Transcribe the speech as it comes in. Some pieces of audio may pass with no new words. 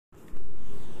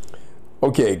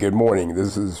Okay, good morning.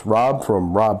 This is Rob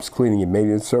from Rob's Cleaning and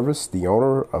Maintenance Service, the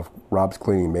owner of Rob's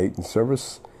Cleaning and Maintenance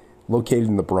Service, located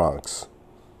in the Bronx.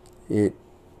 It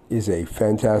is a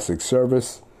fantastic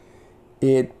service.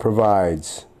 It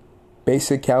provides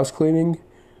basic house cleaning,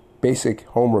 basic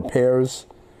home repairs,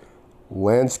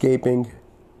 landscaping,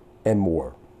 and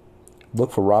more.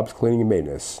 Look for Rob's Cleaning and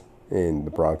Maintenance in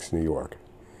the Bronx, New York.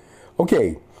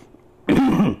 Okay,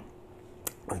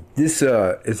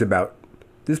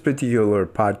 This particular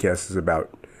podcast is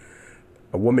about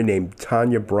a woman named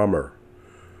Tanya Brummer,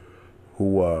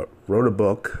 who wrote a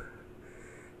book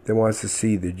that wants to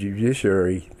see the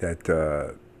judiciary,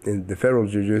 in the federal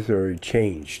judiciary,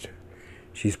 changed.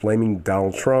 She's blaming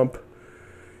Donald Trump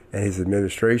and his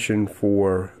administration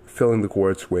for filling the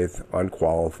courts with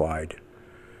unqualified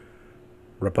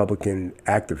Republican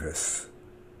activists,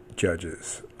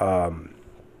 judges. Let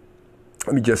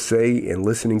me just say, in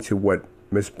listening to what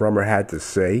Ms. Brummer had to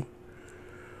say,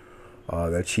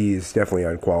 that she is definitely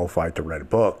unqualified to write a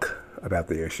book about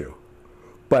the issue.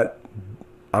 But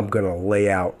I'm going to lay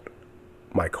out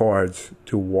my cards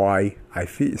to why I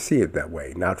see it that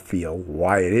way, not feel,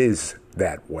 why it is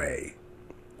that way.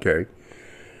 Okay?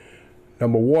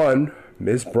 Number one,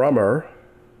 Ms. Brummer,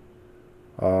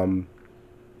 and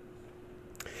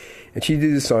she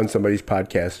did this on somebody's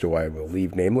podcast who I will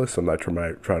leave nameless. I'm not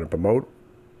trying to promote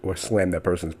or slam that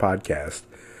person's podcast.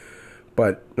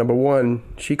 But number one,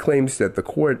 she claims that the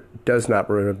court does not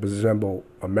resemble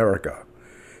America,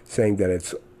 saying that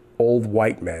it's old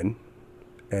white men,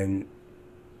 and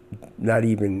not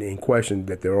even in question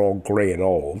that they're all gray and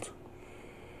old,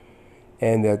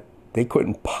 and that they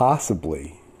couldn't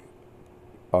possibly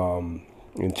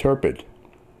interpret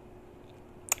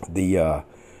the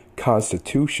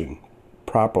Constitution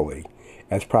properly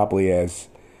as,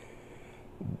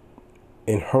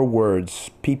 in her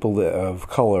words, people of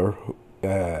color,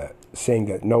 saying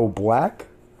that no black,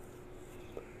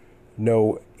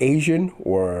 no Asian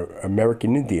or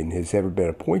American Indian has ever been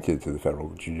appointed to the federal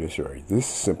judiciary. This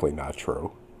is simply not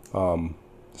true.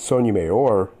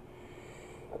 Sotomayor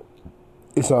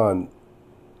is on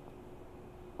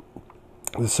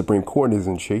the Supreme Court,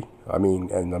 isn't she? I mean,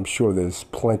 and I'm sure there's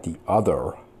plenty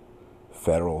other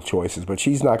federal choices, but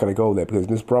she's not going to go there because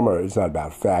Ms. Brummer is not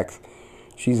about facts.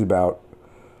 She's about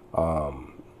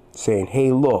saying,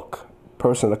 hey, look,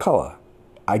 person of color,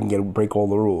 I can break all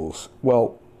the rules.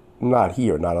 Well, not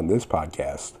here, not on this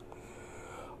podcast.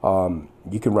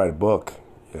 You can write a book,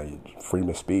 freedom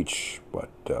of speech, but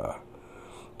the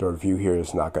review here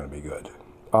is not going to be good.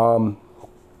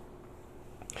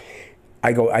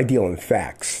 I deal in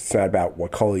facts. It's not about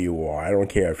what color you are. I don't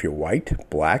care if you're white,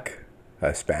 black,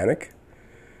 Hispanic,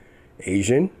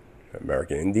 Asian,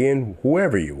 American Indian,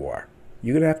 whoever you are.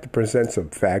 You're going to have to present some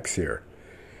facts here.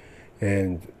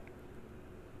 And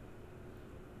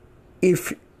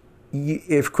if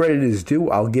credit is due,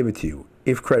 I'll give it to you.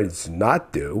 If credit's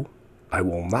not due, I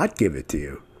will not give it to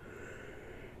you.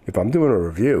 If I'm doing a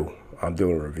review, I'm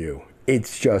doing a review.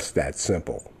 It's just that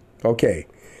simple. Okay.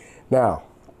 Now,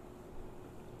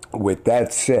 with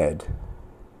that said,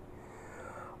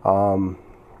 Ms.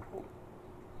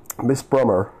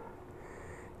 Brummer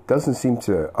doesn't seem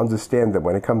to understand that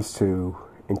when it comes to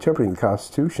interpreting the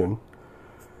Constitution,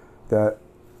 that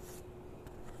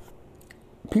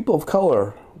people of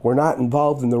color were not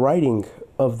involved in the writing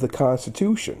of the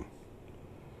Constitution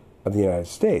of the United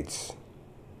States.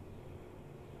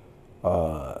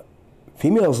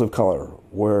 Females of color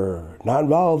were not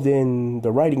involved in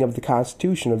the writing of the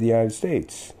Constitution of the United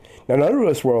States. Now, none of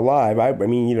us were alive.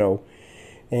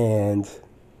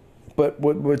 But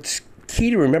what's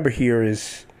key to remember here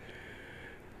is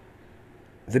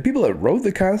the people that wrote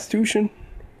the Constitution,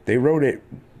 they wrote it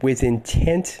with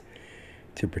intent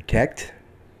to protect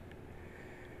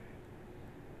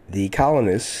the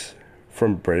colonists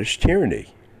from British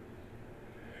tyranny.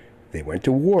 They went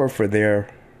to war for their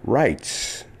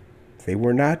rights. They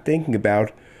were not thinking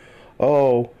about,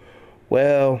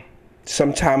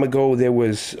 some time ago there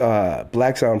was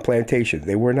blacks on plantation.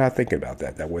 They were not thinking about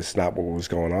that. That was not what was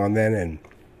going on then. And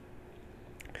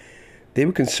they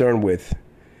were concerned with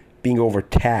being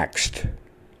overtaxed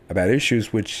about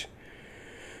issues which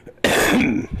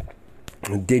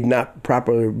did not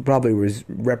probably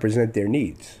represent their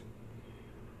needs.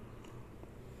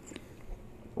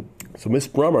 So Ms.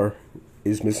 Brummer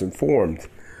is misinformed.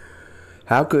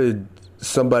 How could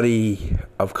somebody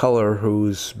of color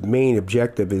whose main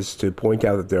objective is to point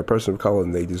out that they're a person of color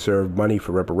and they deserve money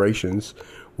for reparations,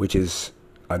 which is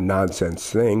a nonsense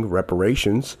thing,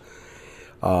 reparations,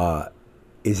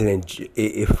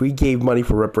 if we gave money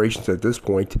for reparations at this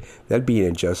point, that'd be an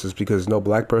injustice because no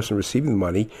black person receiving the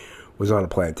money was on a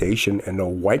plantation, and no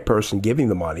white person giving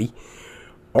the money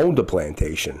owned a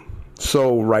plantation.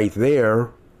 So right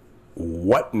there,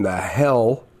 what in the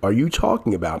hell are you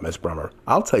talking about, Miss Brummer?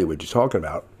 I'll tell you what you're talking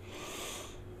about.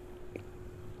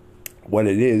 What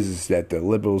it is that the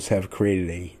liberals have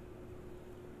created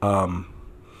a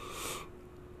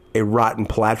rotten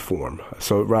platform,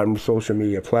 so a rotten social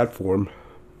media platform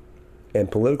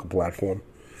and political platform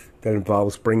that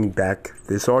involves bringing back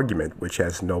this argument, which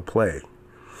has no play,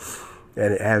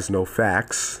 and it has no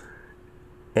facts,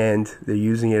 and they're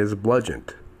using it as a bludgeon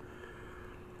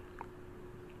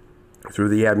through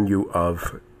the avenue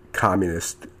of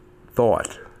communist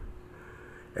thought,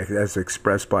 as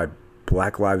expressed by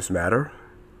Black Lives Matter.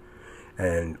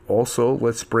 And also,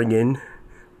 let's bring in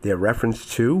their reference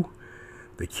to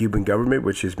the Cuban government,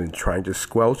 which has been trying to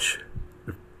squelch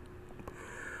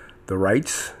the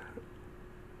rights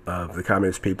of the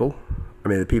communist people. I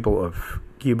mean, the people of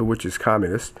Cuba, which is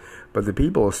communist, but the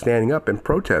people are standing up and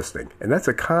protesting. And that's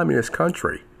a communist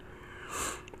country.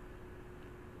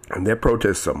 And their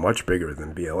protests are much bigger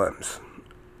than BLM's.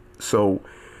 So,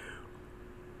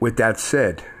 with that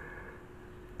said,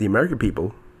 the American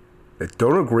people that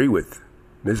don't agree with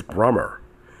Ms. Brummer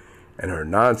and her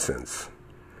nonsense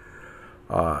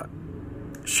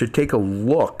should take a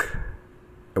look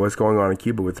at what's going on in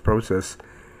Cuba with the protests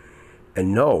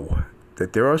and know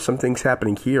that there are some things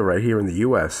happening here, right here in the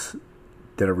U.S.,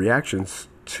 that are reactions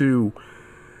to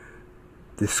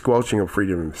the squelching of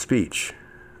freedom of speech.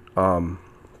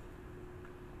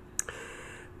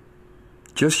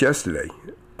 Just yesterday,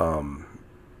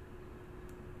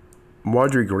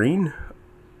 Marjorie Greene,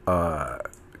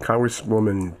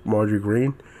 Congresswoman Marjorie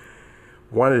Greene,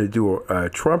 wanted to do a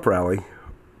Trump rally,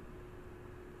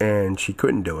 and she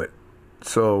couldn't do it.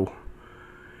 So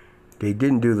they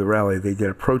didn't do the rally. They did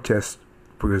a protest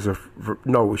because of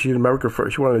she did America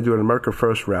First. She wanted to do an America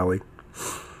First rally,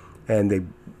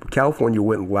 and California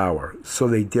wouldn't allow her. So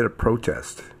they did a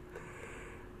protest,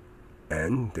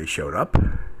 and they showed up,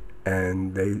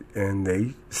 and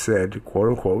they said, quote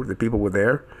unquote, the people were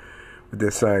there with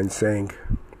their signs saying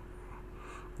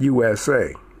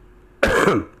USA.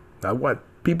 I want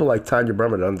people like Tanya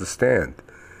Brummer to understand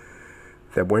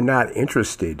that we're not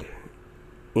interested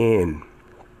in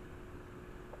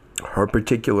her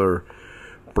particular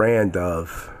brand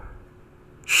of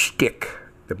shtick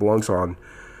that belongs on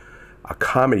a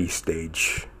comedy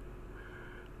stage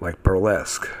like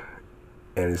burlesque,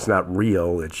 and it's not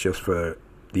real. It's just for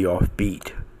the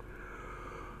offbeat.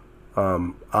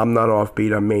 I'm not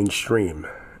offbeat. I'm mainstream,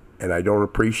 and I don't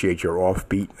appreciate your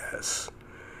offbeatness.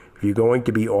 If you're going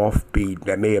to be offbeat,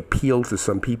 that may appeal to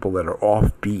some people that are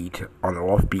offbeat on an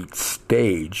offbeat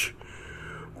stage,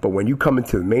 but when you come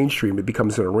into the mainstream, it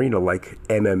becomes an arena like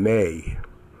MMA.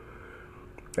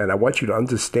 And I want you to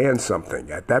understand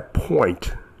something. At that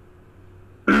point,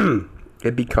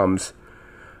 it becomes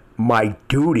my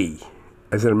duty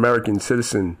as an American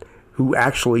citizen who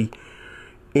actually,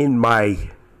 in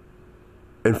my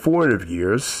informative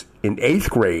years, in 8th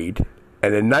grade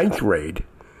and in 9th grade,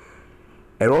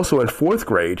 and also in 4th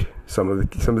grade, some of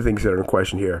the things that are in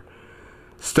question here,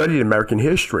 studied American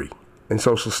history and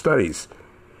social studies,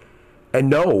 and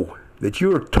know that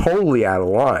you're totally out of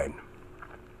line.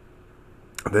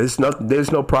 There's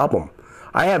no problem.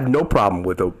 I have no problem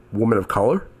with a woman of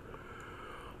color,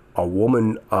 a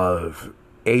woman of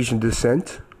Asian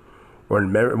descent, or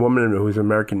a woman who's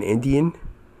American Indian,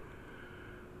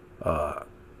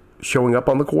 showing up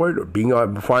on the court or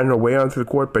finding her way onto the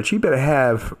court, but she better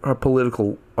have her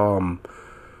political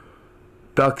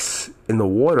ducks in the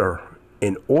water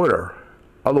in order.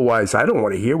 Otherwise, I don't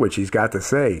want to hear what she's got to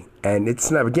say. And it's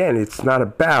not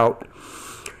about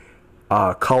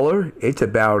color. It's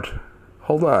about,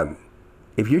 hold on,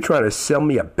 if you're trying to sell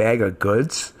me a bag of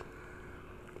goods,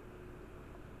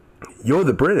 you're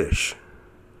the British.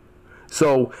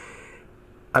 So,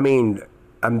 I mean,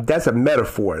 that's a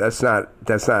metaphor. That's not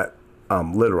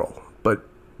literal. But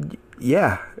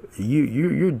yeah,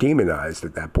 you're demonized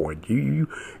at that point. You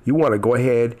want to go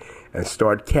ahead and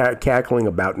start cackling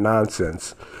about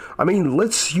nonsense. I mean,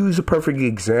 let's use a perfect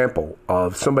example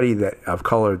of somebody of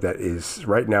color that is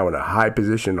right now in a high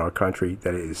position in our country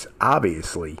that is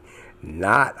obviously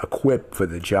not equipped for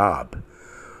the job.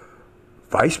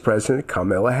 Vice President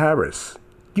Kamala Harris.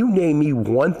 You name me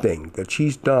one thing that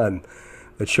she's done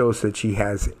that shows that she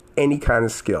has any kind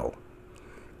of skill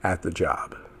at the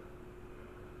job.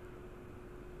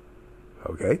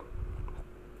 Okay?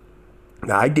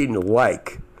 Now, I didn't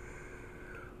like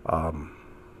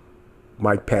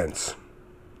Mike Pence,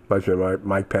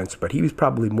 but he was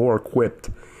probably more equipped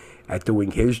at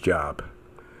doing his job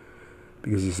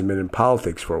because he's been in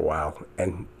politics for a while,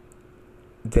 and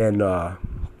than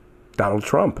Donald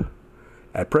Trump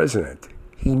as president.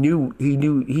 He knew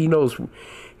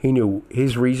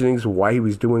his reasonings, why he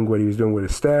was doing what he was doing with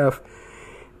his staff.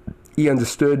 He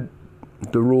understood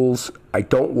the rules. I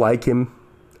don't like him.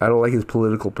 I don't like his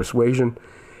political persuasion.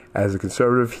 As a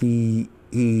conservative, he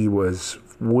was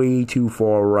way too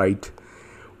far right,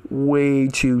 way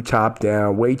too top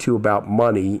down, way too about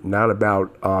money, not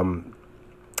about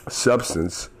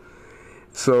substance.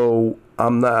 So I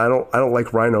don't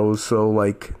like rhinos. So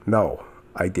no,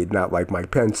 I did not like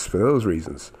Mike Pence for those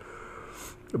reasons.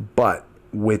 But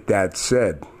with that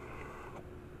said,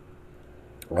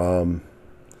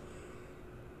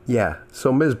 yeah.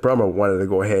 So Ms. Brummer wanted to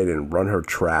go ahead and run her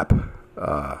trap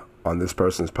on this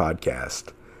person's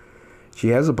podcast. She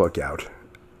has a book out.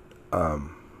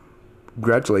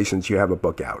 Congratulations, you have a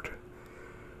book out.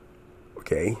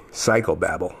 Okay,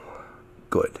 Psychobabble.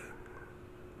 Good.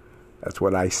 That's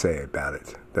what I say about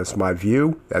it. That's my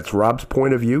view. That's Rob's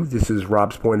point of view. This is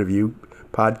Rob's Point of View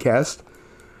podcast.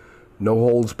 No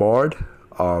holds barred.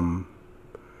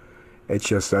 It's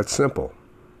just that simple.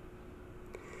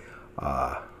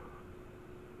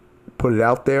 Put it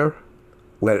out there.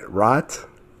 Let it rot.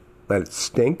 Let it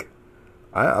stink.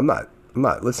 I'm not.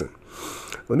 Listen,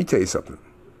 let me tell you something.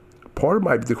 Part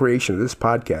of the creation of this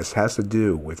podcast has to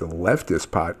do with a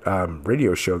leftist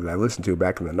radio show that I listened to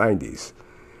back in the 90s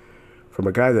from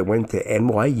a guy that went to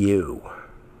NYU.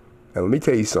 And let me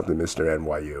tell you something, Mr.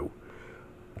 NYU,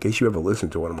 in case you ever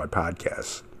listened to one of my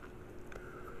podcasts.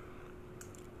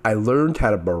 I learned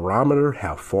how to barometer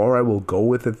how far I will go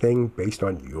with a thing based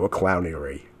on your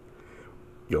clownery,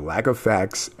 your lack of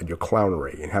facts, and your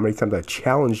clownery, and how many times I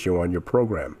challenged you on your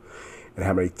program, and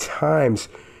how many times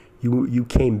you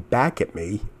came back at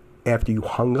me after you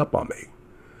hung up on me.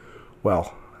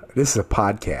 Well, this is a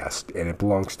podcast, and it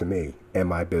belongs to me and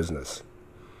my business.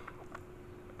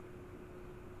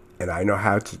 And I know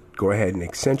how to go ahead and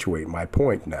accentuate my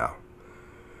point now.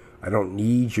 I don't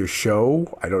need your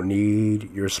show. I don't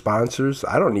need your sponsors.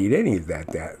 I don't need any of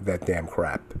that damn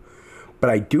crap. But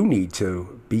I do need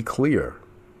to be clear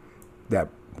that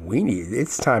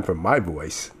it's time for my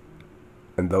voice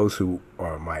and those who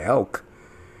are my ilk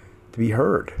to be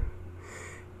heard.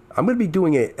 I'm going to be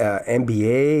doing an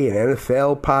NBA and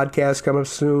NFL podcast coming up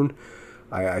soon.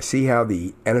 I see how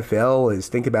the NFL is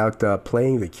thinking about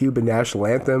playing the Cuban national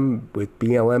anthem with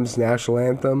BLM's national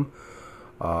anthem.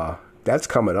 That's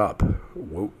coming up.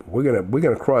 We're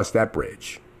gonna cross that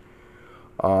bridge.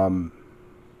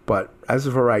 But as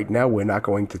of right now, we're not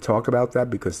going to talk about that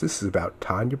because this is about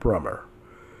Tanya Brummer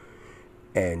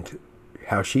and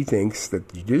how she thinks that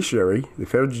the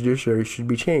federal judiciary should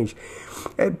be changed.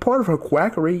 And part of her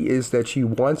quackery is that she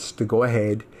wants to go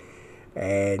ahead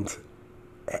and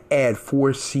add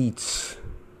 4 seats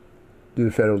to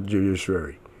the federal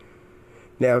judiciary.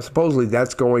 Now, supposedly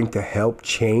that's going to help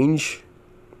change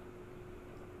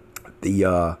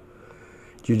the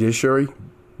judiciary,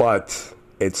 but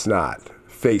it's not.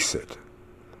 Face it.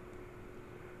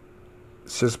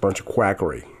 It's just a bunch of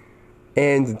quackery.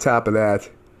 And on top of that,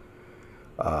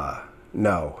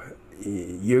 no,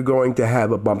 you're going to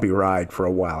have a bumpy ride for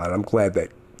a while. And I'm glad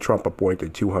that Trump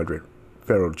appointed 200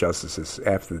 federal justices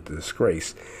after the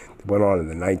disgrace that went on in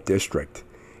the 9th District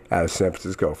out of San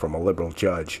Francisco from a liberal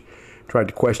judge, tried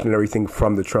to question everything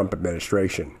from the Trump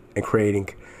administration and creating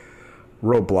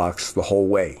roadblocks the whole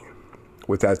way.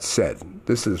 With that said,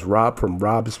 this is Rob from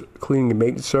Rob's Cleaning and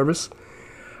Maintenance Service.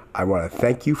 I want to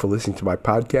thank you for listening to my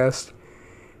podcast.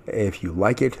 If you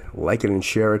like it and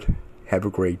share it. Have a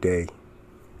great day.